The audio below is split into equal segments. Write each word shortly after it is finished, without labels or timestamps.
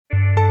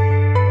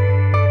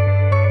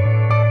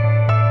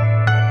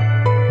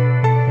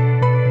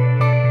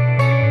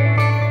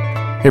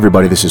Hey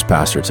everybody, this is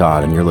Pastor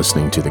Todd, and you're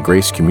listening to the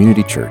Grace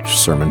Community Church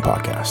Sermon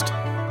Podcast.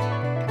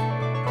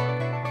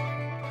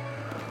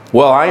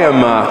 Well, I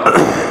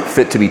am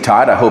fit to be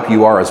tied. I hope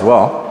you are as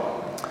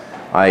well.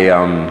 I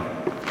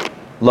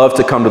love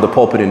to come to the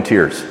pulpit in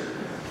tears.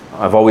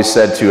 I've always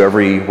said to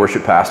every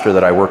worship pastor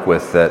that I work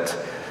with that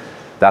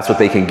that's what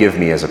they can give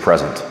me as a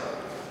present.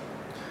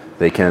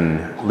 They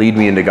can lead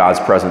me into God's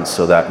presence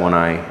so that when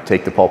I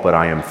take the pulpit,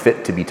 I am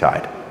fit to be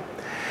tied.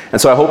 And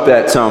so I hope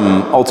that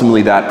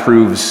ultimately that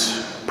proves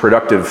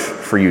productive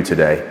for you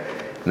today,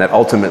 and that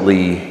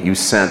ultimately you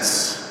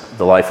sense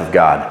the life of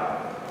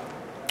God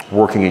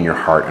working in your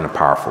heart in a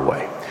powerful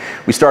way.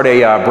 We start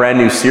a brand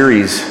new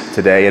series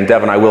today, and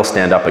Devin, I will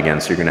stand up again,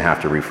 so you're going to have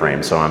to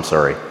reframe, so I'm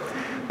sorry.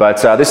 But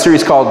this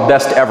series is called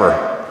Best Ever,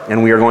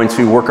 and we are going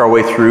to work our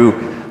way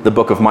through the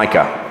book of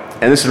Micah.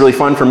 And this is really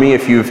fun for me.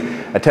 If you've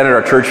attended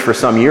our church for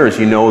some years,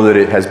 you know that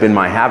it has been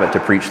my habit to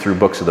preach through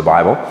books of the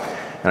Bible.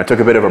 And I took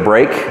a bit of a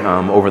break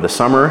over the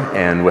summer,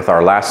 and with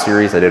our last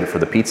series, I did it for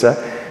the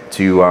pizza,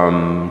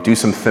 to do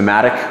some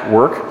thematic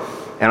work.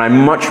 And I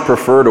much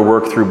prefer to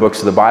work through books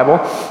of the Bible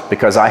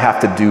because I have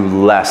to do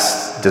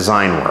less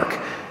design work.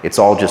 It's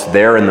all just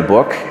there in the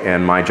book,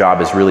 and my job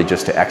is really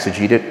just to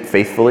exegete it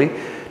faithfully,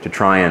 to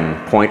try and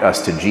point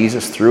us to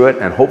Jesus through it,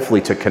 and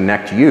hopefully to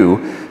connect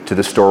you to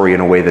the story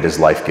in a way that is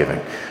life-giving.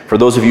 For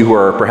those of you who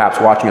are perhaps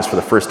watching us for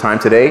the first time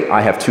today,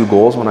 I have two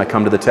goals when I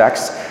come to the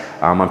text.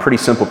 I'm a pretty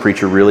simple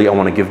preacher, really. I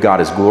want to give God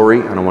His glory,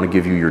 and I want to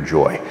give you your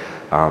joy.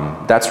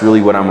 That's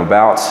really what I'm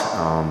about.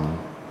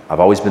 I've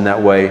always been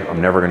that way.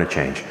 I'm never going to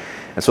change.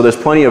 And so there's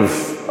plenty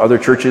of other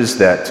churches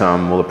that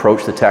will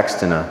approach the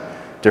text in a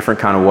different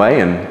kind of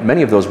way, and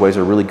many of those ways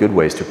are really good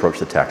ways to approach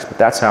the text. But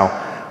that's how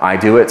I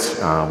do it.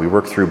 We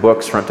work through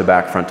books front to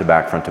back, front to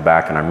back, front to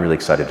back, and I'm really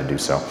excited to do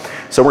so.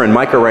 So we're in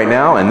Micah right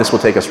now, and this will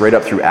take us right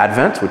up through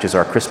Advent, which is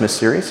our Christmas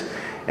series.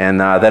 And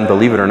then,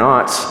 believe it or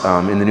not,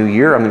 in the new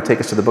year, I'm going to take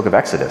us to the book of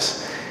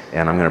Exodus.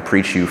 And I'm going to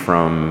preach you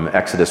from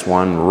Exodus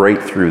 1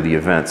 right through the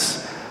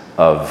events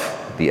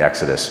of the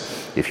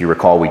Exodus. If you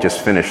recall, we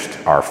just finished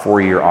our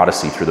 4-year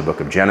odyssey through the book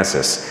of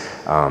Genesis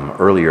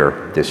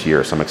earlier this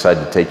year. So I'm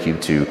excited to take you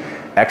to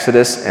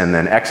Exodus, and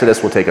then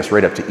Exodus will take us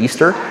right up to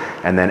Easter.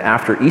 And then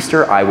after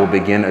Easter, I will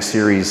begin a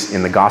series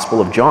in the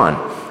Gospel of John.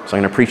 So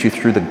I'm going to preach you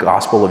through the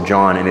Gospel of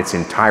John in its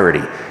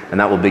entirety. And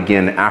that will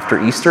begin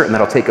after Easter, and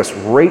that'll take us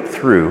right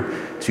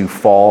through to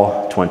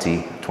fall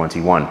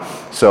 2021.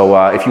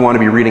 So if you want to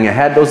be reading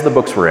ahead, those are the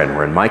books we're in.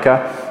 We're in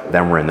Micah,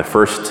 then we're in the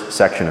first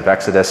section of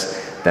Exodus,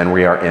 then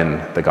we are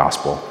in the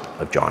Gospel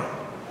of John.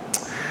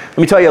 Let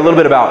me tell you a little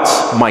bit about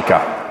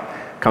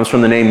Micah. It comes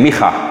from the name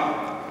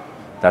Micha.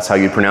 That's how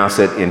you pronounce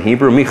it in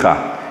Hebrew,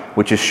 Micha,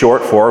 which is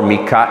short for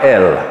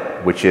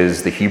Mikael, which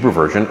is the Hebrew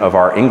version of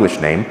our English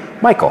name,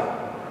 Michael.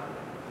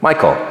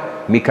 Michael,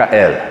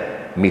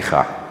 Mikael,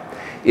 Micha.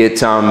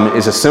 It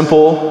is a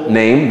simple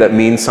name that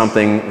means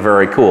something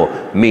very cool.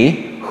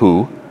 Mi,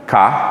 who,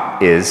 ka,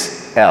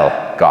 is, el,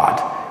 God.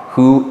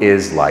 Who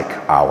is like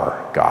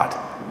our God?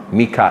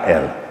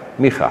 Mikael,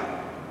 Micha.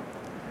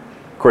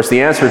 Of course, the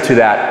answer to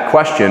that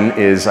question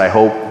is, I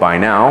hope by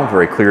now,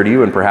 very clear to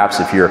you, and perhaps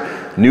if you're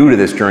new to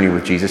this journey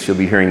with Jesus, you'll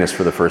be hearing this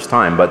for the first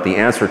time, but the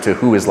answer to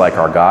who is like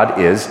our God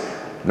is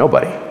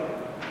nobody.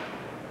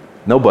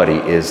 Nobody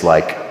is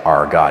like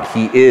our God.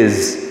 He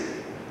is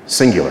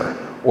singular.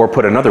 Or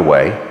put another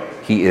way,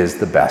 He is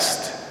the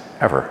best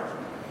ever.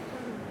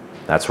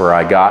 That's where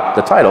I got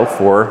the title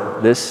for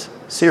this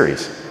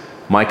series.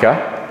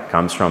 Micah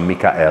comes from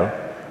Mikael.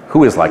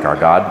 Who is like our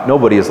God?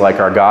 Nobody is like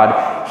our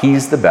God.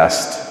 He's the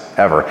best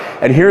ever.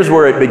 And here's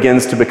where it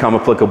begins to become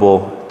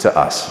applicable to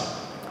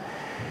us.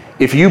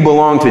 If you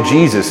belong to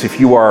Jesus, if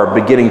you are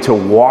beginning to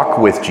walk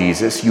with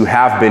Jesus, you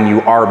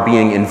are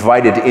being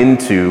invited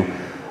into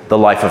the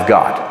life of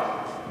God.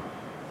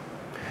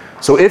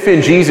 So if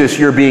in Jesus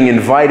you're being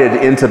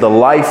invited into the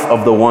life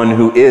of the one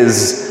who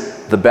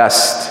is the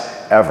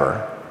best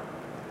ever,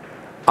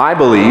 I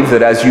believe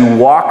that as you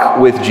walk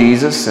with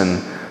Jesus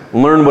and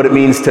learn what it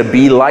means to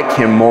be like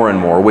Him more and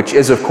more, which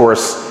is, of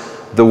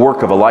course, the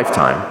work of a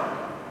lifetime,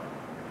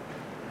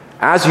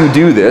 as you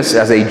do this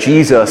as a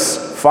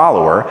Jesus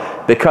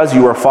follower, because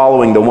you are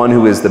following the one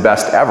who is the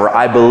best ever,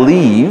 I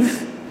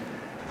believe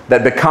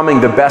that becoming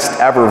the best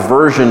ever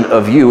version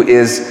of you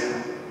is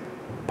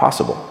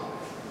possible.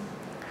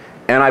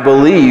 And I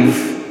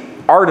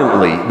believe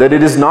ardently that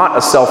it is not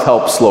a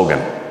self-help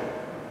slogan.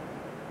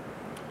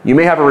 You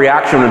may have a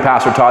reaction when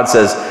Pastor Todd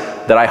says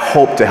that I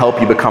hope to help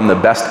you become the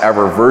best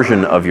ever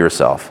version of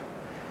yourself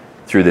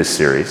through this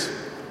series.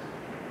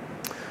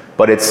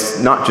 But it's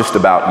not just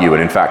about you.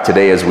 And in fact,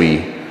 today as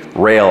we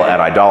rail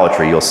at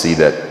idolatry, you'll see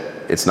that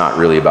it's not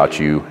really about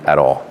you at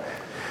all.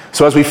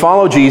 So as we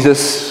follow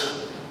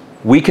Jesus,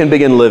 we can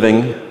begin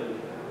living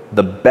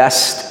the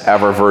best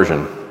ever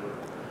version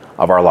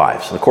of our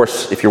lives. And of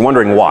course, if you're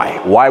wondering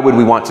why would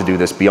we want to do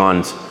this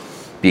beyond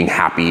being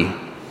happy,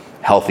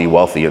 healthy,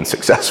 wealthy, and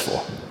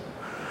successful?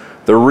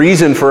 The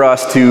reason for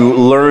us to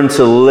learn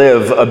to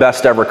live a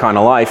best ever kind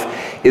of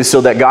life is so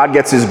that God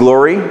gets His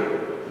glory,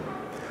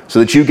 so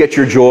that you get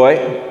your joy,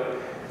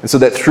 and so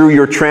that through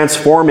your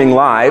transforming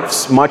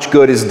lives, much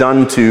good is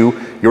done to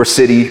your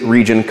city,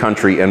 region,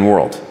 country, and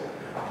world.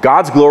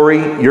 God's glory,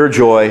 your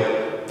joy,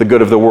 the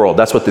good of the world.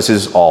 That's what this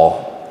is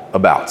all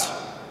about.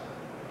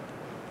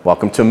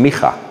 Welcome to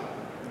Micah.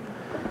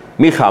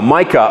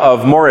 Micah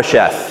of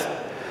Moresheth.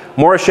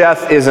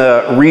 Moresheth is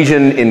a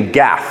region in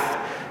Gath.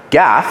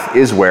 Gath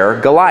is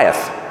where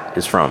Goliath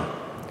is from.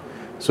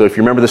 So if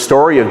you remember the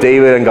story of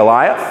David and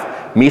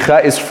Goliath,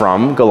 Micah is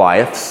from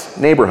Goliath's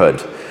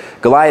neighborhood.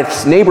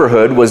 Goliath's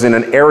neighborhood was in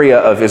an area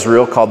of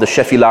Israel called the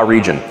Shephelah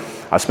region.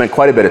 I've spent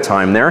quite a bit of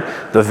time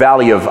there. The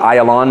valley of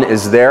Ayalon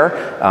is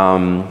there.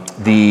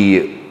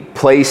 The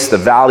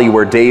valley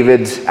where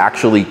David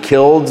actually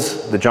killed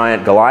the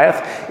giant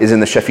Goliath is in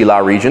the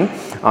Shephelah region.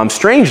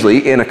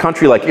 Strangely, in a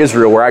country like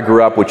Israel, where I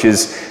grew up, which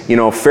is,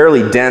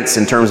 fairly dense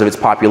in terms of its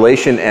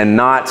population and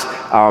not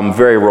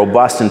very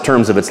robust in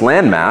terms of its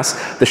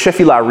landmass, the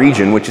Shephelah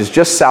region, which is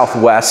just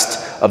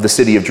southwest of the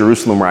city of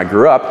Jerusalem where I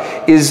grew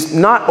up, is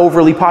not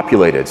overly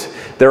populated.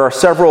 There are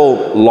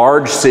several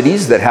large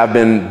cities that have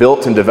been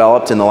built and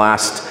developed in the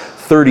last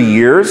 30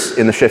 years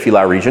in the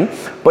Shephelah region,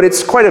 but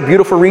it's quite a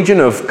beautiful region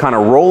of kind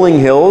of rolling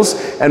hills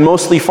and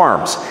mostly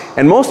farms.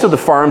 And most of the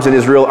farms in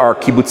Israel are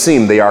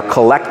kibbutzim. They are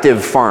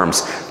collective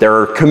farms. There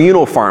are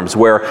communal farms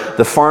where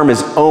the farm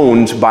is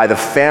owned by the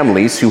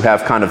families who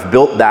have kind of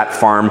built that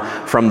farm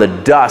from the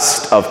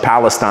dust of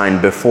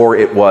Palestine before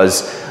it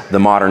was the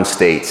modern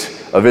state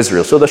of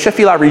Israel. So the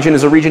Shephelah region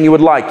is a region you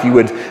would like. You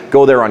would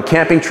go there on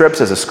camping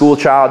trips as a school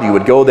child. You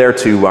would go there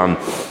to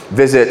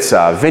visit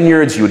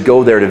vineyards. You would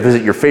go there to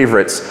visit your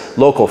favorite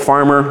local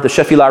farmer. The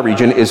Shephelah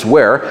region is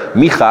where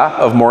Micah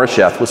of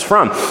Moresheth was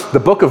from.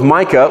 The book of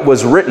Micah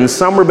was written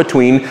somewhere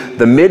between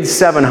the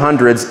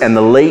mid-700s and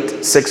the late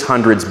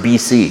 600s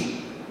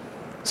BC.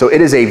 So it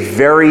is a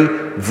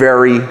very,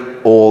 very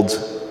old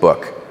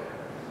book.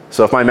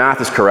 So if my math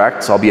is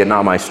correct, albeit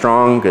not my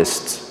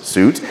strongest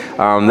suit,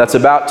 that's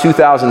about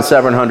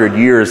 2,700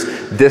 years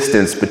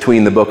distance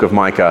between the book of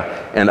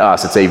Micah and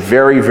us. It's a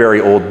very,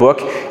 very old book,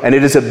 and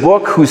it is a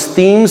book whose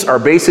themes are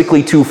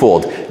basically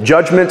twofold: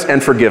 judgment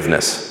and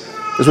forgiveness.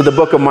 This is what the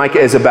book of Micah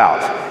is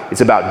about.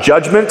 It's about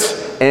judgment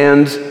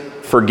and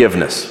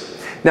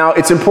forgiveness. Now,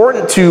 it's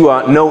important to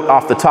note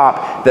off the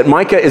top that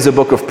Micah is a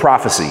book of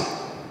prophecy.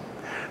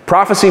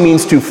 Prophecy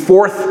means to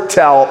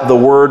foretell the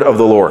word of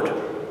the Lord.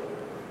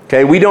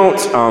 Okay, we don't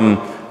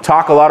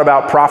talk a lot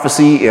about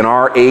prophecy in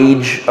our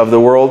age of the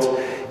world.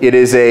 It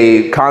is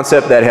a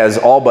concept that has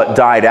all but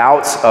died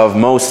out of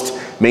most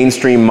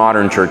mainstream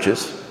modern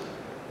churches,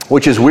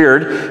 which is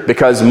weird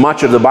because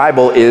much of the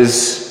Bible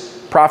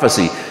is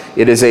prophecy.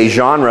 It is a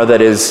genre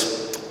that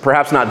is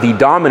perhaps not the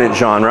dominant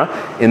genre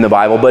in the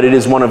Bible, but it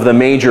is one of the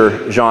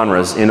major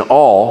genres in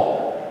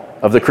all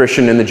of the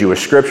Christian and the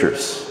Jewish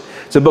scriptures.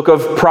 It's a book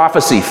of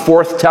prophecy,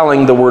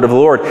 forthtelling the word of the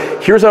Lord.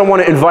 Here's what I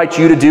want to invite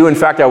you to do. In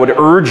fact, I would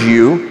urge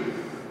you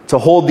to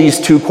hold these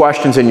two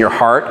questions in your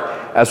heart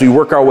as we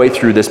work our way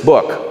through this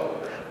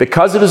book.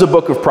 Because it is a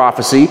book of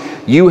prophecy,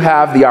 you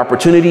have the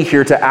opportunity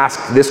here to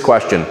ask this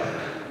question: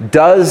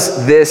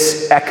 does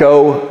this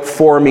echo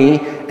for me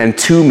and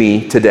to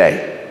me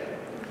today?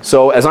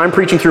 So as I'm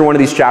preaching through one of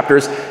these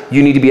chapters,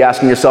 you need to be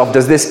asking yourself,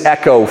 does this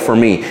echo for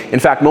me? In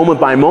fact, moment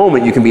by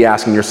moment, you can be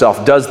asking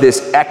yourself, does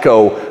this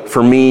echo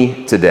for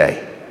me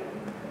today?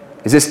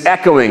 Is this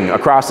echoing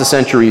across the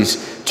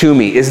centuries to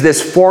me? Is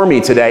this for me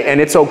today? And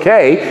it's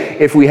okay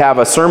if we have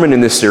a sermon in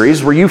this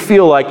series where you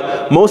feel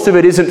like most of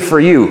it isn't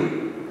for you.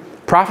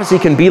 Prophecy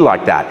can be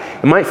like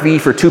that. It might be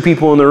for 2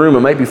 people in the room. It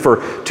might be for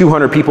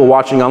 200 people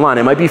watching online.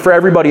 It might be for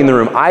everybody in the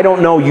room. I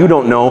don't know. You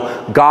don't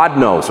know. God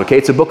knows. Okay,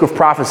 it's a book of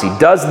prophecy.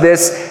 Does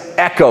this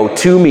echo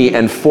to me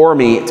and for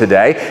me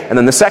today? And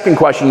then the second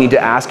question you need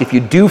to ask, if you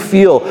do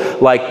feel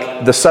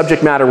like the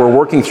subject matter we're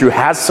working through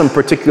has some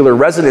particular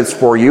resonance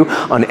for you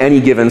on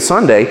any given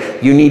Sunday,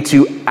 you need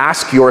to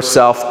ask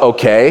yourself,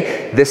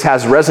 okay, this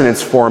has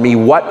resonance for me.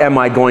 What am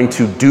I going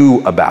to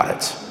do about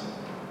it?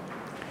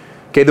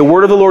 Okay, the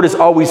word of the Lord is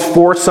always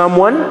for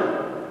someone,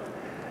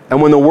 and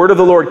when the word of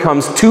the Lord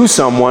comes to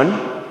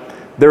someone,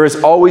 there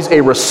is always a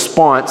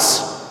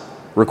response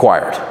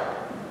required.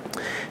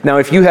 Now,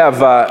 if you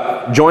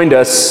have joined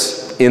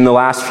us in the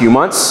last few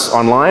months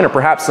online, or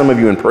perhaps some of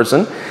you in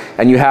person,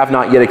 and you have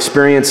not yet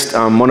experienced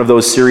one of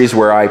those series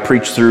where I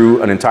preach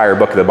through an entire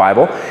book of the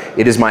Bible,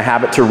 it is my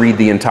habit to read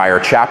the entire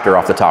chapter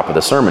off the top of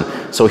the sermon.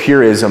 So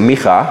here is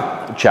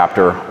Micah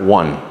chapter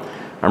 1.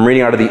 I'm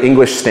reading out of the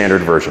English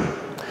Standard Version.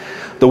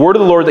 The word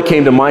of the Lord that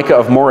came to Micah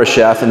of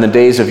Moresheth in the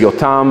days of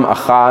Yotam,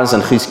 Achaz,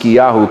 and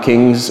Chizkiyahu,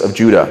 kings of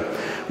Judah,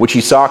 which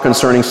he saw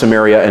concerning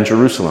Samaria and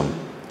Jerusalem.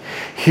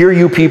 Hear,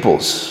 you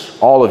peoples,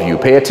 all of you,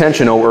 pay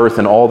attention, O earth,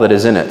 and all that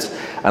is in it,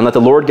 and let the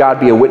Lord God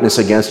be a witness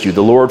against you,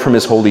 the Lord from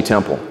his holy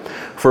temple.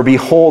 For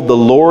behold, the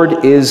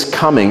Lord is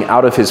coming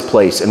out of his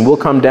place, and will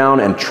come down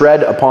and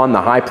tread upon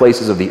the high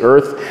places of the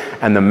earth,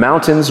 and the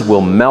mountains will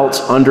melt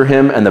under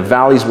him, and the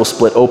valleys will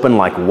split open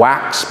like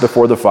wax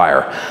before the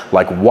fire,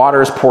 like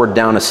waters poured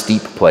down a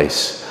steep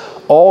place.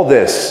 All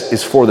this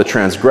is for the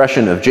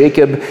transgression of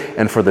Jacob,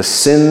 and for the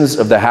sins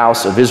of the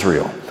house of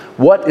Israel.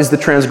 What is the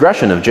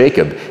transgression of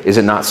Jacob? Is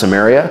it not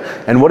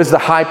Samaria? And what is the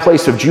high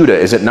place of Judah?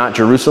 Is it not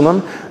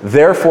Jerusalem?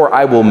 Therefore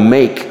I will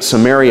make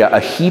Samaria a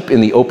heap in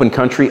the open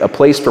country, a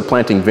place for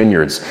planting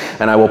vineyards.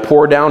 And I will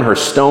pour down her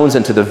stones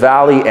into the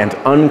valley and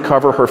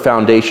uncover her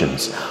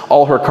foundations.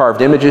 All her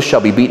carved images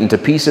shall be beaten to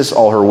pieces,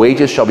 all her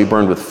wages shall be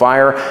burned with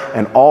fire,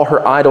 and all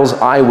her idols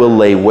I will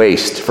lay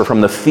waste. For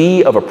from the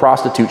fee of a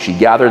prostitute she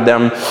gathered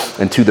them,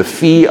 and to the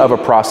fee of a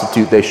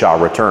prostitute they shall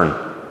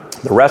return.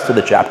 The rest of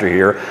the chapter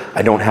here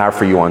I don't have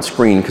for you on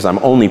screen because I'm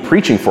only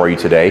preaching for you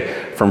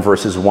today from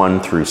verses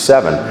 1 through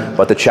 7.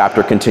 But the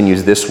chapter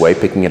continues this way,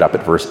 picking it up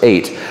at verse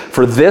 8.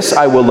 For this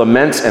I will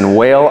lament and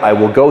wail. I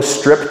will go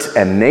stripped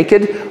and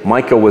naked.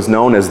 Micah was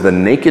known as the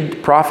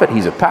naked prophet.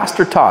 He's a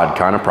Pastor Todd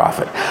kind of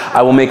prophet.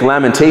 I will make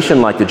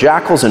lamentation like the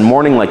jackals and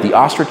mourning like the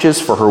ostriches,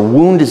 for her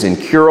wound is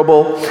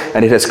incurable,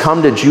 and it has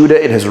come to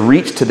Judah. It has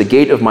reached to the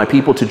gate of my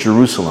people, to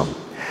Jerusalem.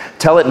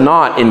 Tell it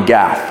not in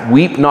Gath,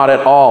 weep not at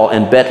all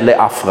in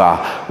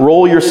Bet-le-Aphrah.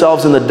 Roll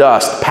yourselves in the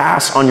dust,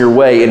 pass on your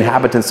way,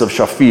 inhabitants of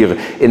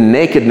Shaphir, in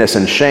nakedness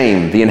and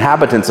shame. The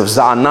inhabitants of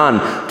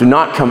Zaanan do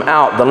not come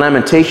out. The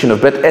lamentation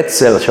of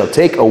Bet-Etzel shall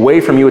take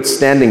away from you its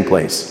standing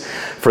place.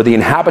 For the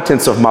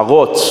inhabitants of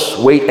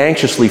Marot wait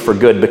anxiously for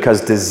good,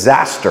 because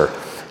disaster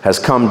has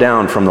come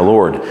down from the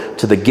Lord.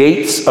 To the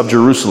gates of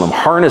Jerusalem,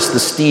 harness the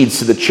steeds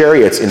to the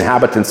chariots,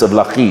 inhabitants of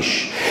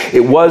Lachish.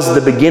 It was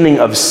the beginning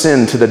of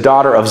sin to the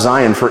daughter of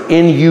Zion, for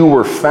in you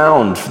were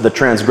found the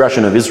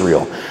transgression of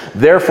Israel.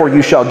 Therefore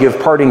you shall give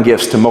parting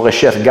gifts to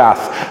Moresheth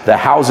Gath. The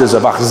houses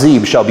of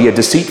Achzib shall be a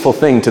deceitful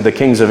thing to the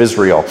kings of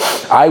Israel.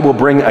 I will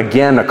bring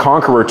again a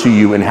conqueror to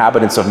you,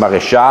 inhabitants of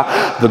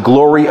Mareshah. The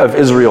glory of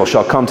Israel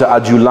shall come to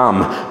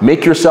Adullam.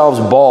 Make yourselves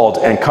bald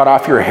and cut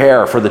off your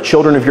hair for the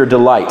children of your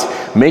delight.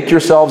 Make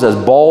yourselves as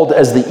bald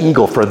as the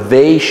eagle, for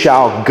they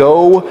shall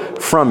go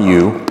from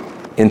you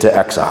into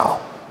exile.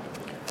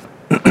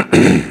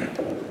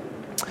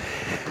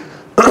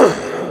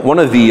 One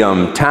of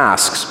the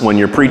tasks when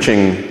you're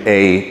preaching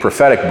a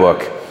prophetic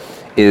book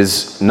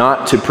is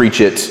not to preach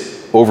it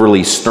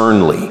overly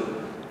sternly.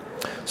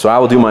 So I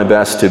will do my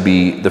best to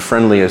be the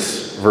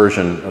friendliest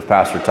version of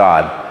Pastor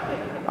Todd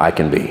I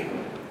can be.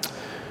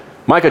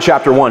 Micah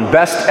chapter 1,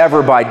 best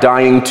ever by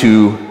dying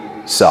to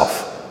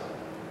self.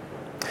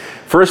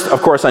 First,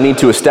 of course, I need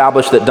to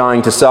establish that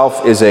dying to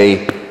self is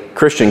a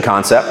Christian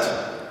concept.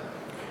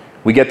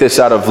 We get this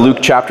out of Luke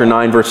chapter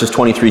 9, verses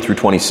 23 through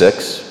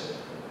 26.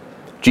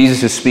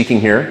 Jesus is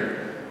speaking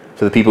here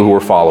to the people who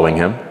were following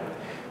him.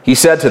 He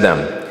said to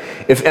them,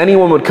 "If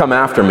anyone would come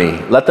after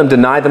me, let them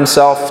deny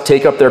themselves,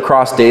 take up their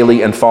cross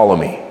daily, and follow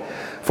me.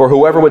 For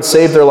whoever would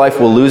save their life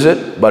will lose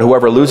it, but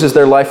whoever loses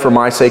their life for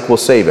my sake will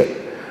save it.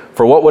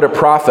 For what would it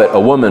profit a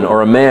woman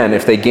or a man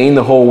if they gain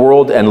the whole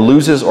world and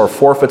loses or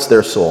forfeits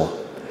their soul?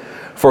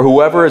 For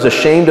whoever is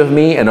ashamed of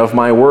me and of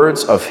my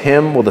words, of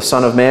him will the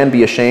Son of Man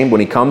be ashamed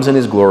when he comes in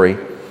his glory,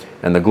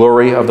 and the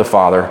glory of the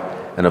Father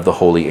and of the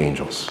holy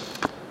angels."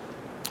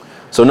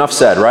 So enough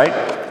said, right?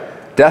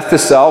 Death to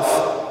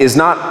self is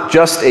not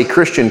just a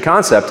Christian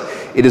concept,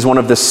 it is one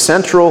of the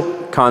central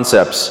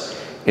concepts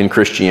in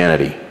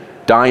Christianity.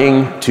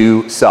 Dying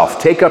to self.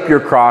 Take up your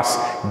cross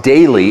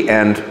daily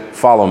and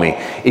follow me.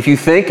 If you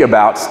think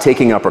about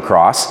taking up a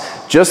cross,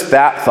 just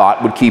that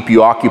thought would keep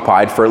you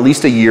occupied for at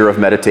least a year of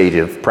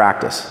meditative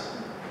practice.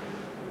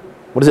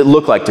 What does it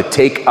look like to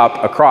take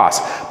up a cross?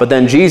 But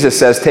then Jesus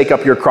says, take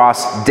up your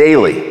cross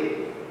daily.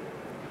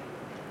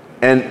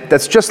 And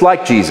that's just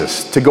like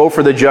Jesus, to go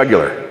for the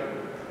jugular,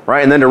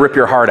 right? And then to rip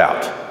your heart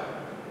out.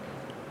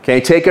 Okay,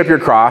 take up your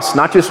cross,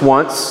 not just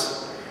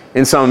once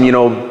in some,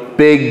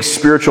 big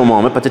spiritual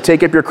moment, but to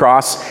take up your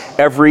cross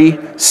every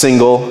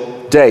single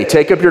day.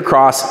 Take up your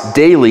cross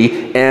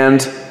daily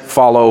and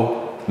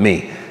follow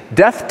me.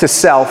 Death to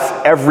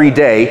self every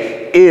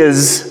day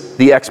is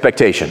the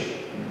expectation.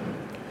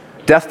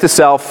 Death to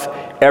self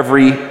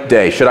every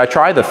day. Should I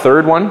try the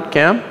third one,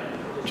 Cam?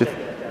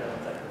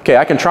 Okay,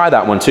 I can try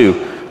that one too,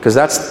 because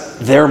that's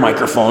their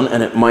microphone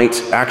and it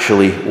might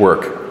actually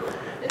work.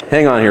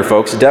 Hang on here,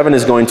 folks. Devin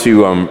is going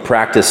to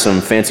practice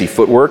some fancy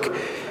footwork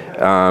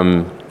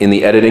in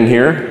the editing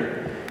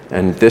here,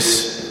 and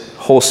this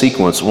whole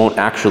sequence won't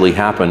actually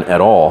happen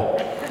at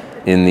all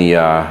in the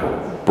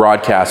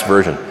broadcast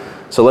version.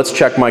 So let's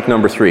check mic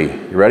number 3.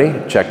 You ready?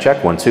 Check,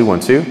 check. 1, 2, 1,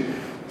 2.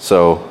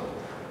 So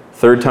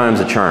third time's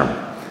a charm.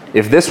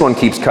 If this one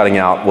keeps cutting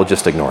out, we'll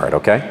just ignore it,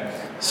 okay?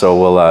 So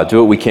we'll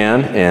do what we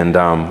can, and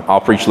I'll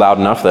preach loud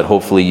enough that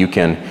hopefully you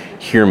can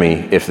hear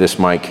me if this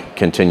mic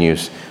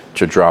continues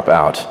to drop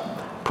out.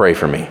 Pray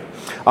for me.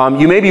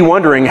 You may be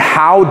wondering,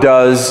 how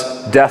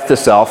does death to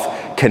self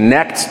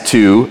connect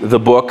to the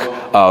book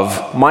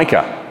of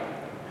Micah?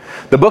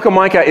 The book of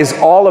Micah is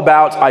all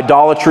about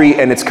idolatry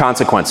and its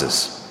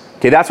consequences.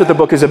 Okay, that's what the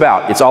book is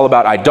about. It's all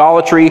about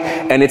idolatry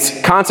and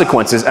its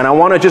consequences. And I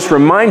want to just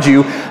remind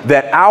you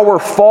that our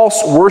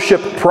false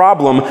worship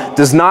problem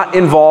does not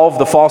involve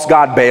the false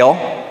god Baal.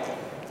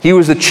 He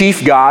was the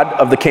chief god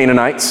of the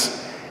Canaanites.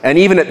 And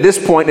even at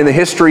this point in the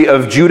history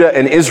of Judah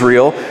and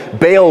Israel,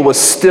 Baal was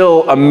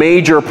still a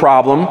major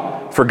problem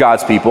for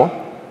God's people.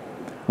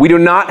 We do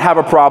not have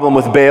a problem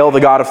with Baal, the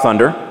god of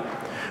thunder.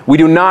 We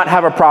do not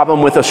have a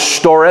problem with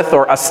Ashtoreth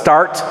or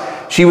Astarte.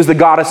 She was the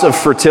goddess of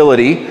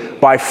fertility,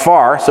 by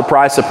far,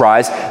 surprise,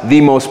 surprise, the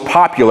most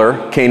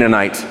popular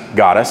Canaanite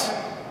goddess.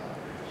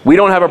 We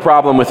don't have a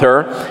problem with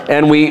her,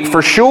 and we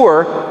for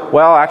sure,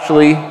 well,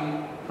 actually,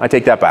 I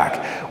take that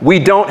back. We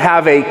don't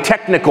have a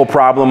technical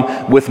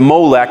problem with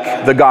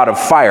Molech, the god of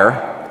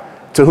fire,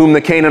 to whom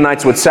the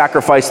Canaanites would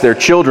sacrifice their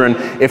children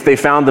if they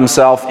found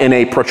themselves in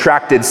a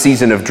protracted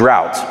season of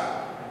drought.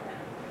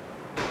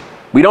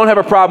 We don't have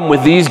a problem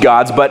with these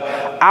gods, but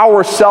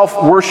our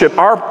self-worship,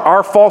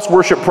 our false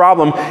worship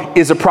problem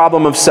is a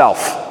problem of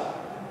self.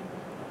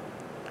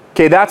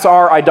 Okay, that's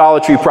our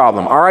idolatry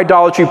problem. Our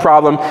idolatry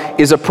problem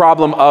is a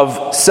problem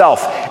of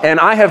self. And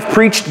I have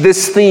preached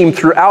this theme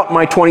throughout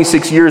my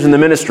 26 years in the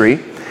ministry,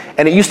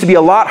 and it used to be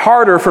a lot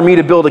harder for me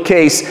to build a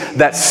case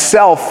that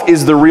self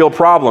is the real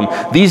problem.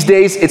 These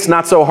days, it's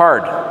not so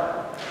hard.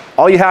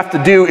 All you have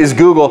to do is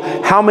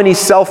Google how many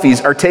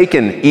selfies are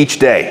taken each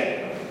day.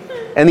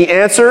 And the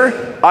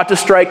answer ought to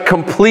strike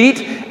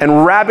complete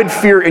and rabid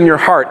fear in your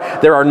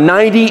heart. There are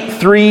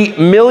 93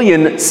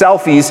 million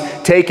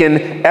selfies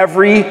taken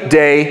every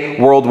day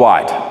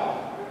worldwide.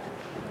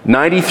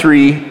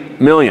 93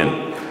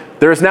 million.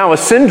 There is now a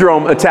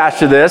syndrome attached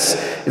to this.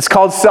 It's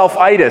called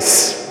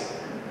self-itis,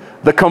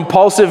 the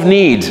compulsive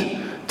need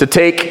to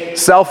take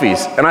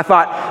selfies. And I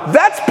thought,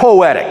 that's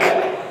poetic.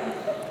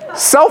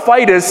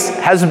 Self-itis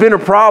has been a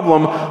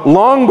problem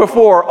long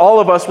before all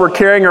of us were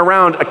carrying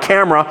around a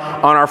camera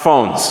on our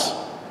phones.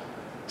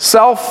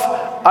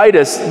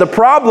 Self-itis, the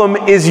problem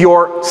is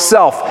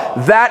yourself.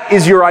 That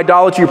is your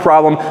idolatry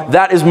problem.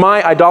 That is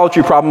my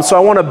idolatry problem. So I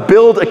want to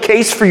build a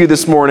case for you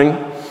this morning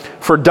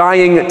for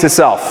dying to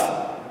self.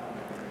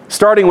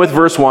 Starting with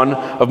verse 1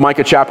 of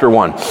Micah chapter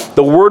 1.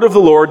 The word of the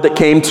Lord that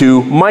came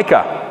to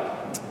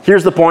Micah.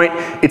 Here's the point.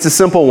 It's a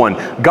simple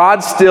one. God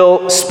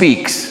still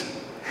speaks.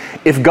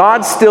 If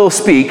God still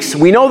speaks,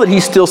 we know that he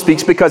still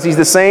speaks because he's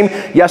the same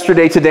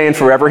yesterday, today, and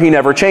forever. He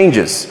never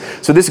changes.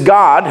 So this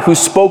God who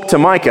spoke to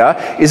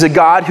Micah is a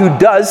God who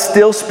does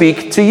still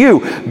speak to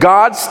you.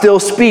 God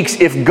still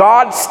speaks. If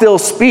God still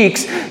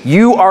speaks,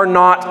 you are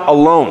not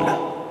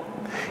alone.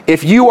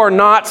 If you are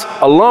not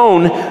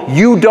alone,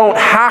 you don't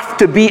have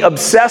to be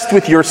obsessed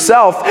with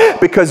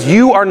yourself because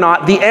you are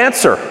not the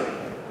answer.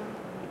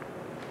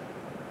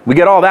 We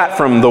get all that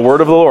from the word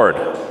of the Lord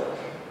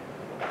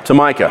to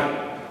Micah.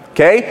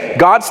 Okay?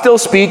 God still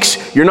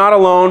speaks. You're not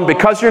alone.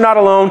 Because you're not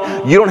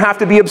alone, you don't have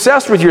to be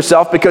obsessed with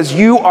yourself because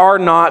you are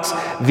not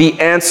the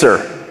answer.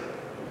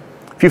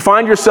 If you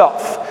find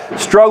yourself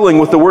struggling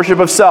with the worship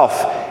of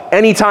self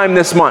anytime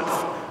this month,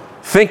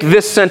 think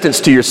this sentence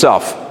to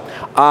yourself.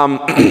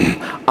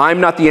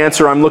 I'm not the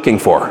answer I'm looking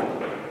for.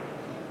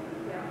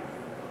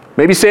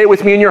 Maybe say it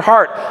with me in your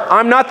heart.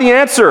 I'm not the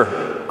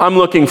answer I'm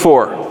looking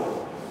for.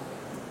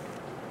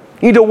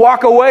 You need to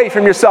walk away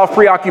from your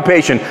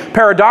self-preoccupation.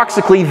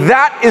 Paradoxically,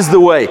 that is the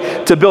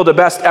way to build a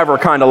best ever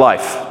kind of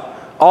life.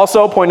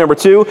 Also, point number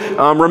 2,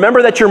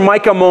 remember that your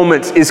Micah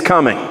moment is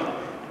coming.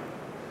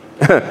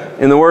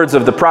 In the words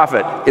of the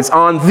prophet, it's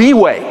on the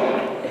way.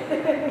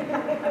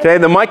 Okay,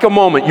 the Micah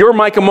moment, your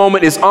Micah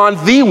moment is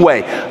on the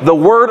way. The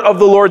word of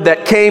the Lord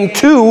that came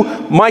to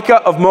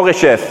Micah of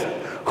Moresheth.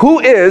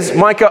 Who is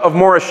Micah of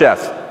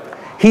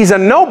Moresheth? He's a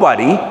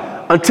nobody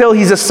until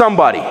he's a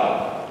somebody.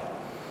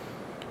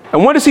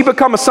 And when does he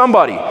become a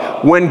somebody?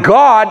 When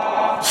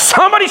God,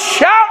 somebody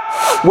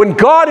shout! When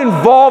God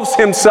involves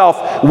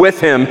himself with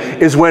him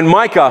is when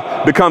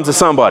Micah becomes a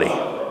somebody.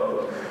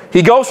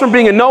 He goes from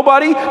being a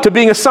nobody to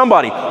being a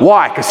somebody.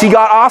 Why? Because he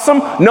got awesome?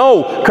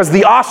 No, because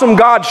the awesome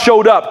God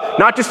showed up,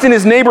 not just in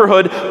his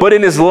neighborhood, but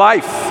in his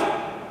life.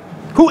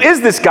 Who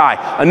is this guy?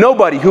 A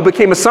nobody who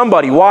became a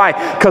somebody. Why?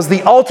 Because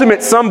the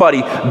ultimate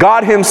somebody,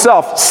 God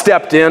himself,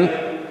 stepped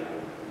in.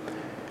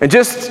 And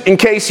just in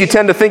case you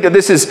tend to think that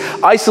this is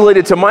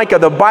isolated to Micah,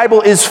 the Bible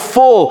is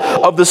full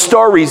of the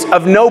stories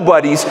of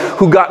nobodies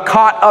who got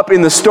caught up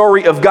in the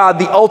story of God,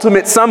 the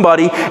ultimate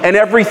somebody, and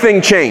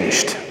everything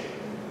changed.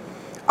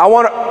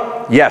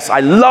 Yes, I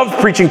love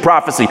preaching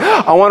prophecy.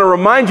 I want to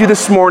remind you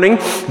this morning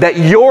that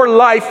your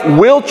life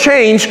will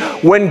change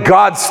when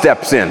God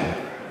steps in.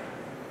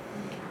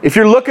 If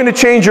you're looking to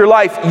change your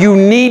life, you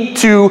need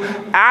to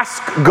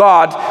ask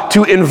God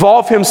to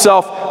involve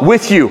himself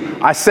with you.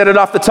 I said it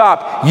off the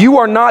top. You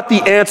are not the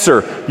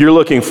answer you're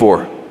looking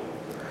for.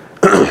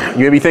 You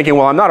may be thinking,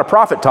 well, I'm not a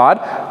prophet, Todd.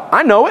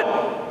 I know it.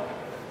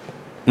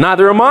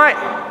 Neither am I.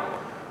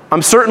 I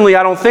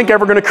don't think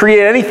ever going to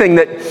create anything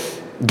that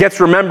gets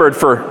remembered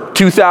for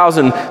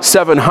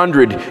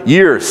 2,700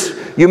 years.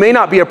 You may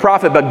not be a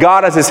prophet, but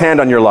God has his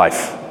hand on your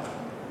life.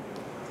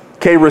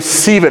 Okay,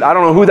 receive it. I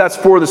don't know who that's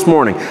for this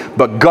morning,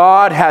 but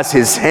God has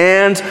his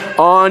hand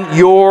on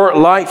your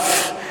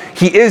life.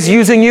 He is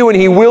using you and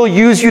he will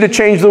use you to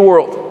change the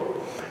world.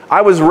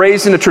 I was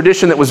raised in a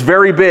tradition that was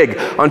very big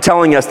on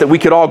telling us that we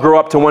could all grow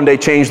up to one day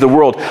change the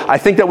world. I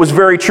think that was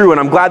very true, and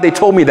I'm glad they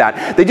told me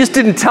that. They just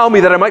didn't tell me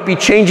that I might be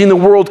changing the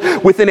world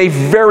within a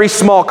very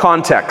small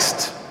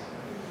context.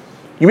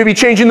 You may be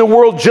changing the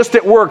world just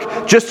at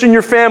work, just in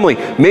your family,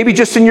 maybe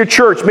just in your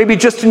church, maybe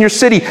just in your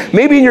city,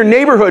 maybe in your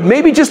neighborhood,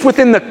 maybe just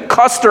within the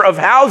cluster of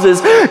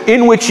houses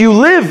in which you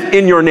live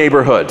in your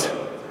neighborhood.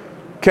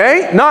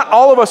 Okay? Not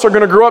all of us are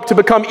going to grow up to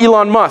become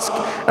Elon Musk,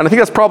 and I think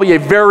that's probably a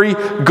very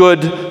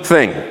good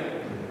thing.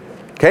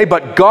 Okay?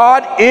 But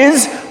God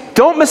is,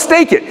 don't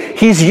mistake it,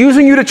 He's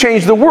using you to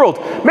change the world.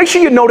 Make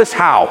sure you notice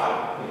how.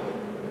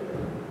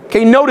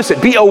 Okay, notice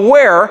it. Be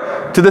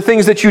aware to the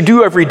things that you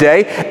do every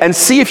day and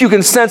see if you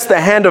can sense the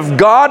hand of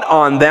God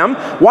on them.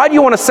 Why do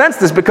you want to sense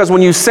this? Because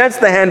when you sense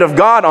the hand of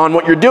God on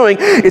what you're doing,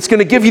 it's going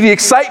to give you the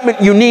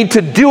excitement you need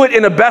to do it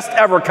in a best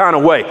ever kind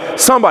of way.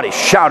 Somebody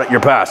shout at your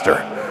pastor.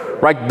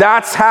 Right?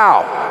 That's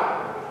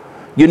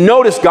how. You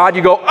notice God,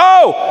 you go,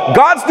 oh,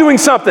 God's doing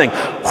something.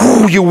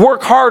 Ooh, you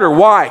work harder.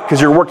 Why? Because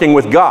you're working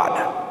with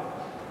God.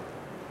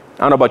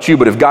 I don't know about you,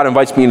 but if God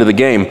invites me into the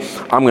game,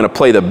 I'm going to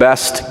play the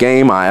best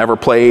game I ever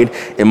played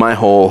in my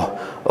whole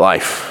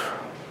life.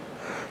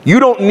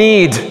 You don't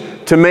need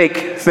to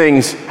make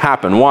things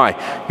happen.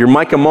 Why? Your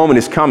Micah moment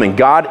is coming.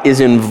 God is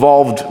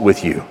involved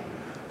with you.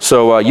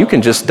 So you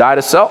can just die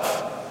to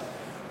self.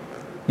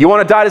 You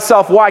want to die to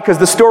self. Why? Because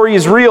the story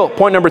is real.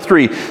 Point number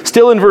 3.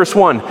 Still in verse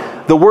 1.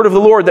 The word of the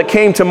Lord that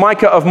came to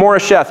Micah of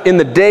Moresheth in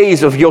the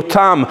days of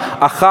Yotam,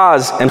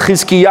 Achaz, and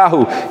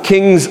Chizkiyahu,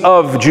 kings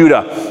of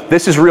Judah.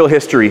 This is real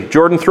history.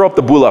 Jordan, throw up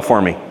the bulla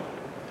for me.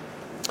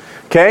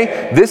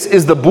 Okay? This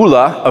is the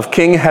bulla of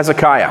King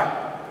Hezekiah.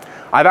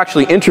 I've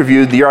actually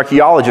interviewed the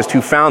archaeologist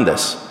who found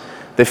this.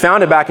 They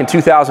found it back in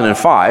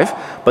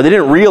 2005, but they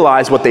didn't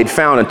realize what they'd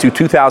found until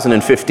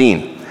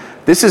 2015.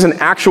 This is an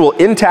actual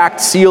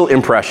intact seal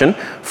impression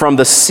from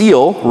the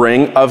seal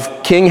ring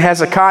of King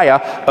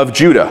Hezekiah of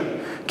Judah.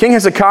 King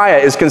Hezekiah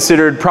is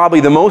considered probably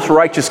the most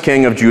righteous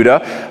king of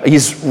Judah.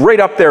 He's right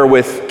up there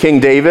with King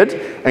David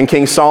and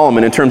King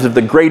Solomon in terms of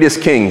the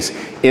greatest kings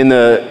in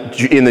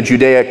the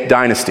Judaic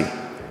dynasty.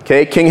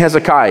 Okay, King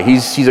Hezekiah,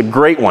 he's a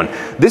great one.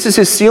 This is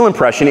his seal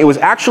impression. It was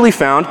actually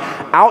found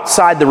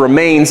outside the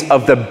remains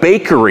of the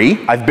bakery.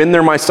 I've been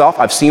there myself.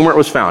 I've seen where it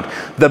was found.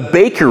 The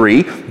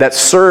bakery that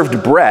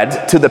served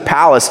bread to the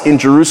palace in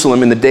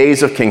Jerusalem in the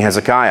days of King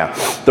Hezekiah.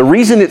 The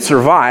reason it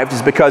survived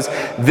is because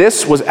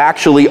this was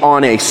actually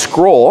on a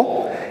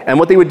scroll. And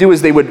what they would do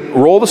is they would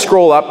roll the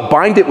scroll up,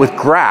 bind it with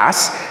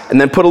grass, and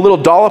then put a little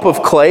dollop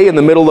of clay in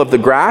the middle of the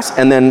grass,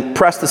 and then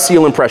press the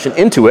seal impression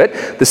into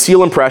it. The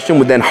seal impression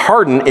would then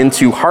harden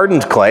into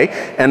hardened clay,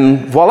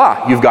 and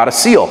voila, you've got a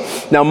seal.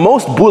 Now,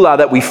 most bulla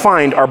that we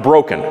find are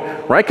broken,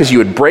 right? Because you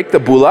would break the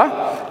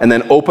bulla and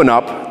then open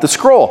up the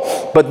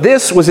scroll. But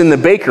this was in the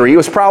bakery. It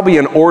was probably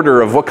an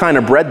order of what kind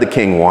of bread the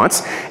king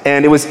wants,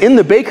 and it was in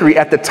the bakery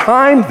at the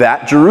time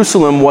that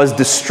Jerusalem was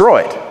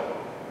destroyed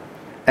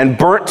and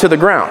burnt to the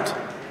ground.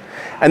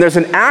 And there's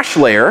an ash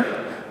layer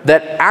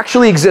that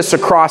actually exists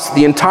across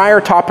the entire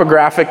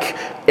topographic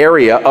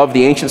area of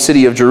the ancient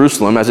city of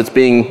Jerusalem as it's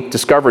being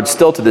discovered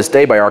still to this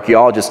day by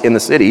archaeologists in the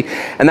city.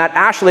 And that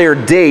ash layer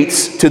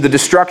dates to the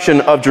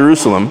destruction of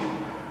Jerusalem,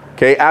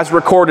 okay, as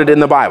recorded in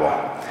the Bible.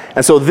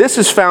 And so this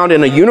is found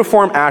in a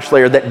uniform ash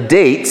layer that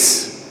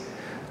dates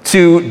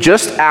to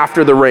just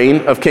after the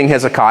reign of King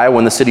Hezekiah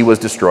when the city was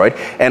destroyed.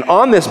 And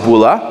on this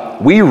bulla,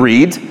 we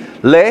read,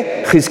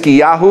 Le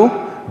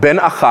Chizkiyahu ben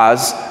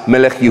Achaz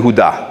melech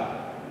Yehudah,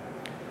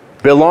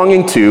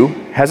 belonging to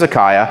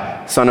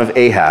Hezekiah, son of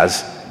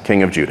Ahaz,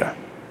 king of Judah.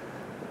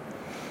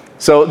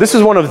 So this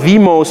is one of the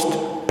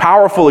most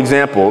powerful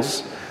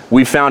examples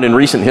we've found in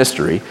recent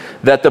history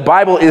that the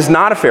Bible is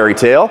not a fairy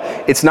tale,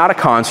 it's not a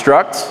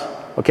construct,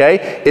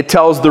 okay? It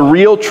tells the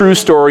real true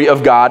story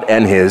of God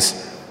and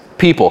His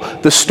people.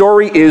 The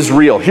story is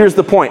real. Here's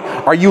the point.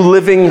 Are you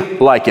living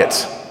like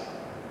it?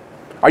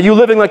 Are you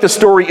living like the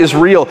story is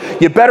real?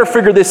 You better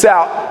figure this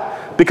out,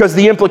 because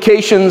the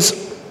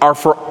implications are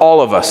for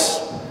all of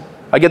us.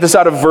 I get this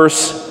out of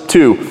verse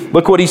 2.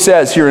 Look what he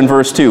says here in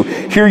verse 2.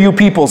 Hear you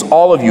peoples,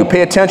 all of you.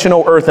 Pay attention,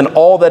 O earth, and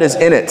all that is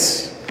in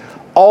it.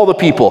 All the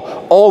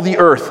people, all the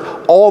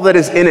earth, all that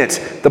is in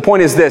it. The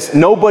point is this.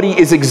 Nobody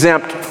is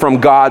exempt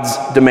from God's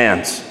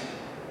demands.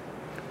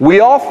 We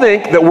all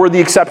think that we're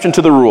the exception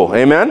to the rule.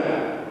 Amen?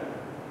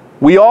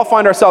 We all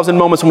find ourselves in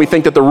moments when we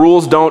think that the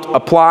rules don't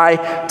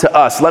apply to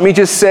us. Let me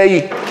just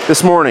say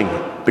this morning,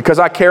 because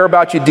I care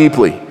about you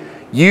deeply,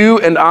 you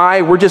and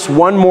I, we're just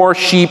one more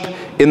sheep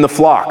in the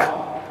flock.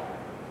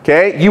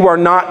 Okay? You are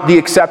not the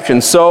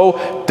exception.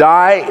 So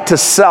die to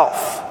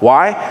self.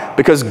 Why?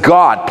 Because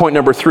God, point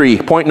number 3,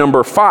 point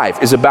number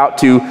 5, is about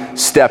to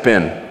step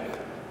in.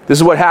 This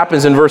is what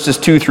happens in verses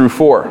 2 through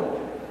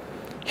 4.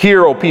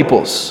 Hear, O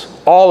peoples,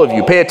 all of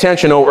you, pay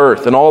attention, O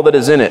earth, and all that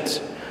is in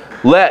it.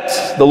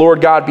 Let the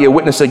Lord God be a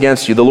witness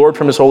against you, the Lord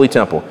from His holy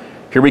temple.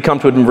 Here we come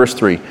to it in verse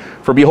 3.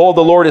 For behold,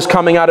 the Lord is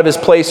coming out of His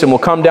place and will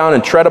come down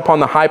and tread upon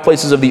the high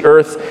places of the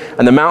earth,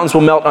 and the mountains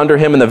will melt under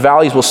Him, and the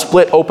valleys will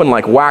split open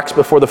like wax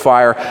before the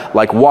fire,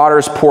 like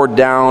waters poured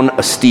down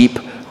a steep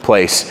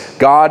place.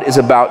 God is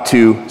about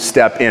to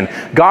step in.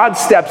 God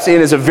steps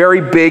in is a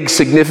very big,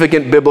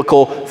 significant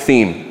biblical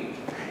theme.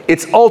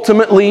 It's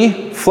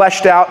ultimately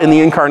fleshed out in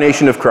the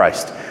incarnation of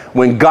Christ.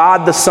 When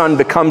God the Son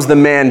becomes the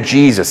man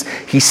Jesus,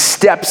 he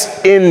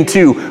steps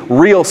into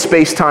real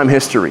space-time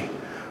history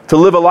to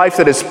live a life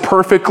that is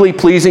perfectly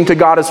pleasing to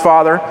God his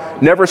Father,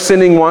 never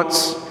sinning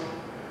once,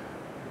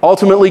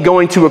 ultimately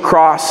going to a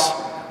cross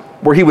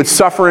where he would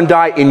suffer and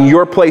die in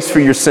your place for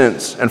your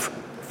sins and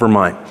for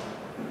mine.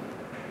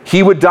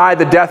 He would die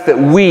the death that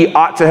we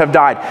ought to have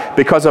died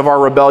because of our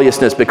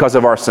rebelliousness, because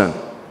of our sin.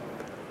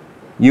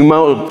 You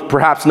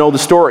perhaps know the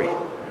story.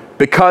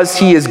 Because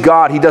he is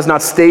God, he does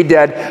not stay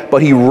dead,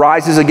 but he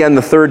rises again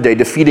the third day,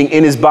 defeating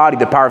in his body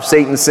the power of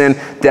Satan, sin,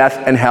 death,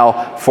 and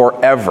hell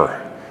forever.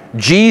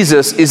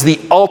 Jesus is the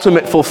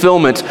ultimate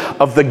fulfillment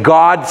of the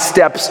God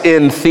steps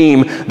in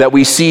theme that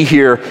we see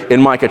here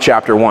in Micah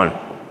chapter 1.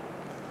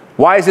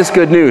 Why is this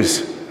good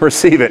news?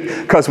 Receive it.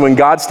 Because when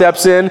God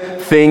steps in,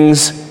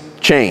 things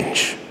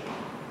change.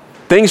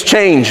 Things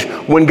change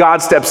when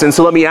God steps in.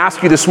 So let me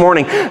ask you this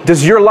morning,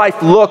 does your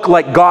life look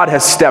like God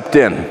has stepped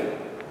in?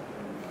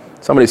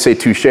 Somebody say,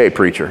 touche,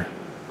 preacher.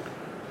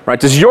 Right?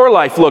 Does your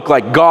life look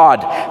like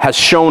God has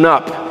shown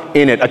up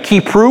in it? A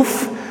key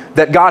proof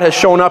that God has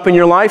shown up in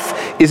your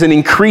life is an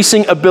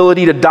increasing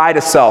ability to die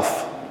to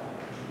self.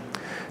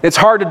 It's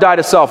hard to die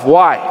to self.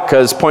 Why?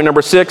 Because point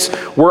number 6,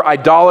 we're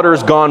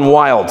idolaters gone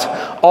wild.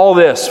 All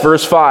this,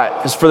 verse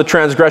 5, is for the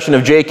transgression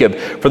of Jacob,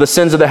 for the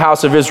sins of the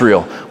house of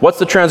Israel. What's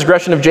the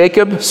transgression of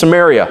Jacob?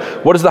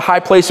 Samaria. What is the high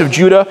place of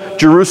Judah?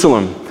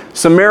 Jerusalem.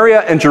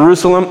 Samaria and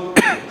Jerusalem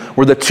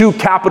were the two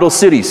capital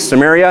cities,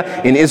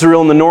 Samaria in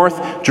Israel in the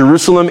north,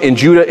 Jerusalem in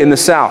Judah in the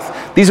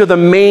south. These are the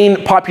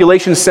main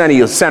population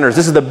centers.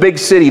 This is the big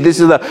city. This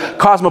is the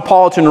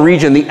cosmopolitan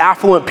region. The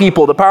affluent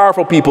people, the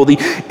powerful people, the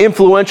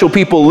influential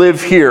people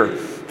live here.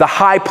 The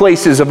high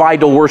places of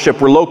idol worship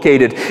were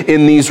located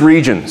in these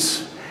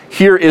regions.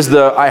 Here is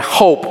the, I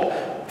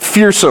hope,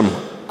 fearsome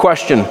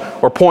question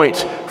or point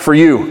for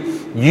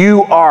you.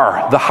 You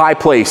are the high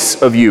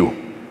place of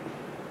you.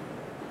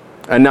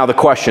 And now the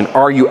question,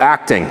 are you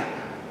acting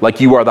like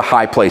you are the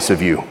high place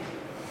of you?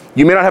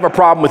 You may not have a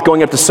problem with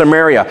going up to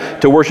Samaria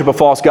to worship a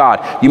false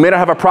god. You may not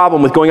have a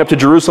problem with going up to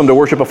Jerusalem to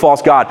worship a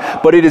false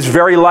god, but it is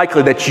very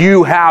likely that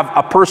you have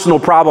a personal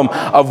problem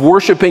of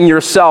worshiping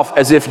yourself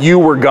as if you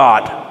were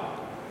God.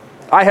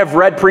 I have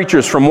read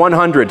preachers from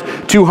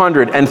 100,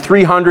 200, and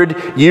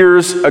 300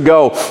 years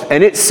ago,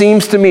 and it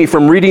seems to me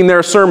from reading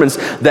their sermons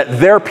that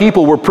their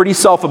people were pretty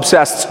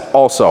self-obsessed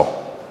also.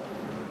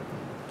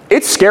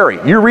 It's scary.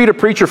 You read a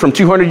preacher from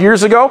 200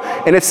 years ago,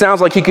 and it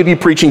sounds like he could be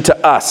preaching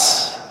to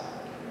us.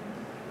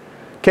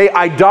 Okay,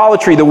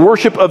 idolatry, the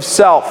worship of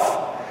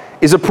self,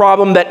 is a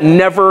problem that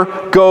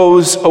never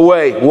goes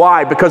away.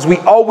 Why? Because we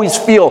always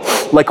feel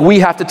like we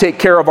have to take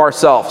care of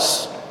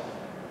ourselves.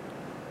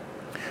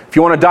 If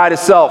you want to die to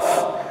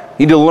self,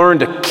 you need to learn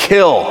to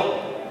kill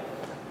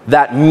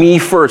that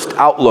me-first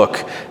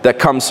outlook that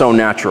comes so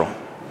natural.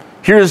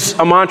 Here's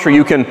a mantra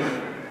you can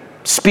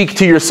speak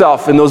to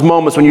yourself in those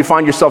moments when you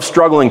find yourself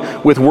struggling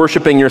with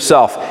worshiping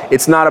yourself.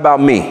 It's not about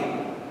me.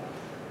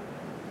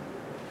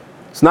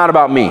 It's not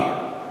about me.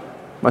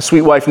 My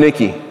sweet wife,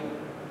 Nikki,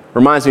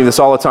 reminds me of this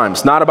all the time.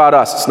 It's not about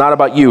us. It's not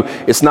about you.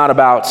 It's not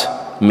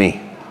about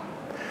me.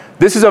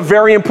 This is a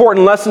very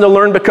important lesson to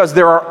learn because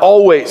there are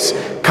always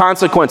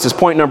consequences,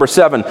 point number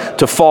 7,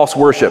 to false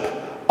worship.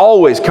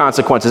 Always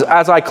consequences.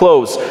 As I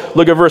close,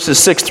 look at verses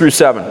 6 through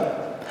 7.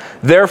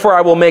 Therefore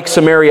I will make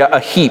Samaria a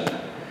heap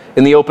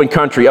in the open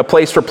country, a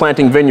place for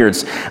planting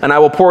vineyards. And I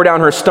will pour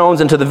down her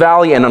stones into the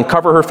valley and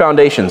uncover her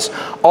foundations.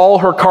 All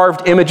her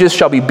carved images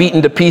shall be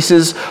beaten to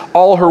pieces.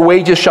 All her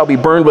wages shall be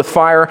burned with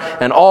fire.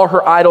 And all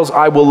her idols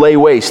I will lay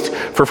waste.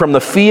 For from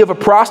the fee of a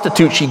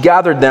prostitute she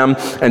gathered them,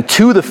 and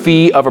to the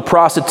fee of a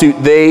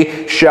prostitute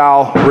they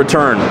shall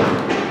return.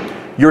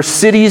 Your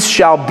cities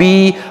shall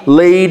be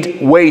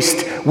laid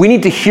waste. We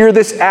need to hear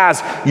this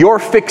as your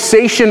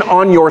fixation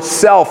on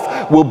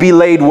yourself will be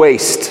laid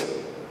waste.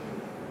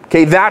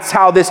 Okay, that's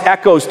how this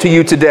echoes to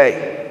you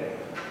today.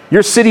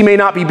 Your city may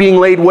not be being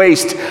laid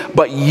waste,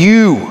 but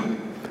you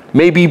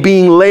may be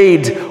being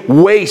laid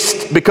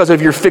waste because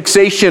of your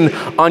fixation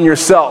on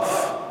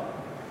yourself.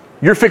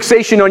 Your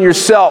fixation on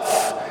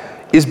yourself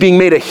is being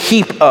made a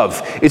heap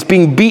of. It's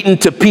being beaten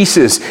to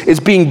pieces. It's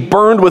being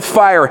burned with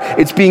fire.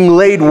 It's being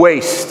laid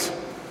waste.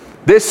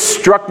 This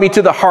struck me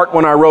to the heart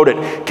when I wrote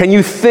it. Can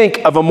you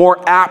think of a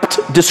more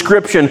apt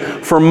description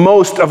for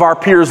most of our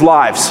peers'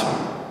 lives?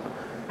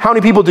 How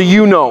many people do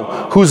you know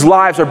whose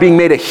lives are being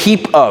made a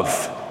heap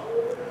of?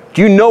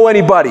 Do you know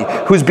anybody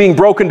who's being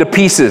broken to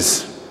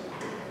pieces?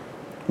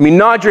 I mean,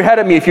 nod your head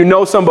at me if you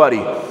know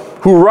somebody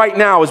who right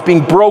now is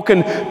being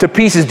broken to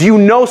pieces. Do you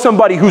know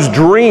somebody whose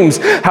dreams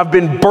have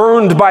been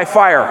burned by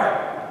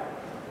fire?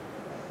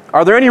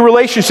 Are there any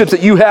relationships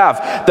that you have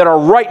that are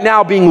right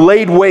now being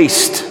laid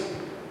waste?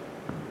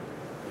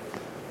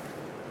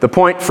 The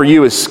point for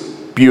you is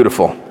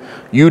beautiful.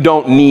 You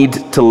don't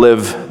need to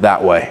live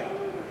that way.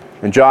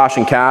 And Josh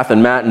and Kath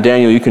and Matt and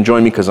Daniel, you can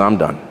join me because I'm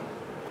done.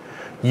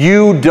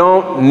 You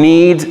don't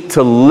need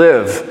to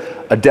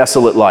live a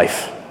desolate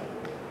life.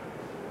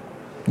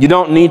 You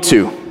don't need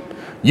to.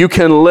 You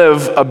can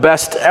live a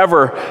best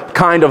ever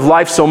kind of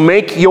life, so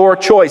make your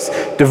choice.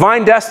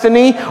 Divine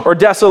destiny or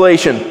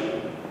desolation?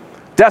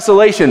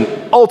 Desolation,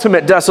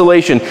 ultimate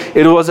desolation.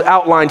 It was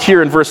outlined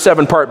here in verse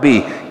 7, part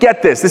B.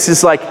 Get this, this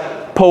is like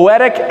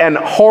poetic and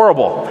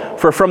horrible.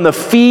 For from the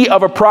fee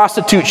of a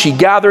prostitute she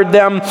gathered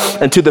them,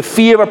 and to the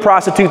fee of a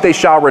prostitute they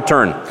shall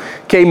return.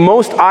 Okay,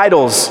 most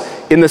idols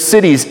in the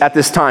cities at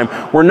this time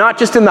were not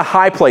just in the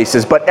high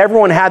places, but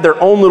everyone had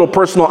their own little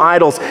personal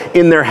idols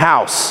in their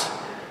house.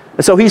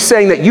 And so he's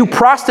saying that you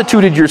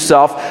prostituted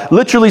yourself,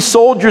 literally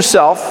sold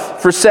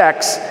yourself for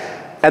sex,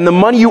 and the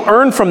money you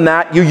earned from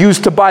that, you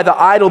used to buy the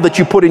idol that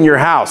you put in your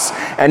house.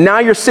 And now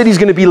your city's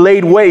going to be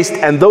laid waste,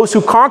 and those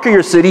who conquer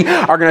your city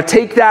are going to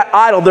take that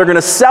idol, they're going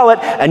to sell it,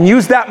 and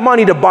use that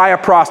money to buy a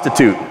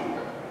prostitute.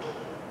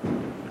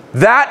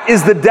 That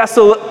is the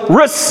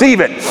receive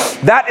it.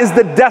 That is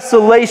the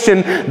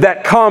desolation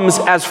that comes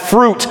as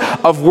fruit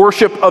of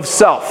worship of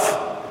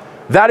self.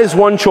 That is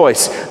one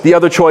choice. The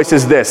other choice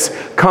is this: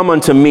 come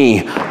unto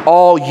me,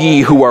 all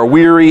ye who are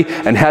weary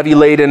and heavy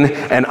laden,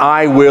 and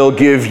I will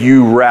give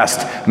you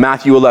rest.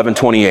 Matthew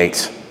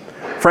 11:28.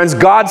 Friends,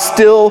 God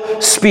still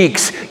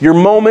speaks. Your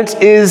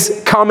moment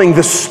is coming.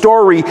 The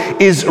story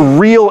is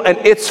real, and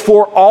it's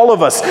for all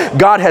of us.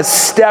 God has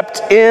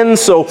stepped in,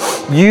 so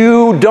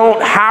you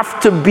don't have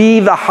to be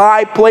the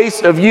high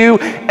place of you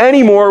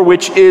anymore,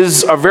 which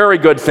is a very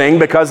good thing,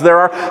 because there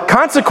are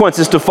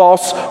consequences to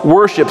false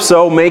worship.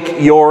 So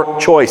make your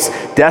choice,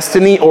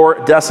 destiny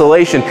or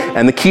desolation.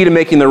 And the key to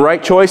making the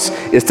right choice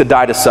is to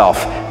die to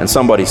self. And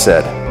somebody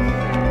said,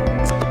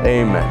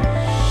 amen.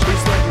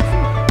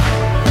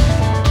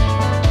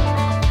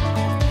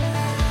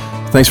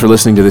 Thanks for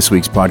listening to this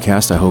week's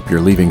podcast. I hope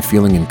you're leaving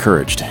feeling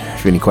encouraged. If you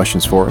have any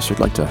questions for us or you'd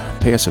like to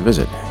pay us a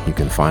visit, you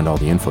can find all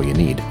the info you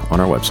need on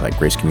our website,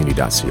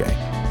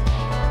 gracecommunity.ca.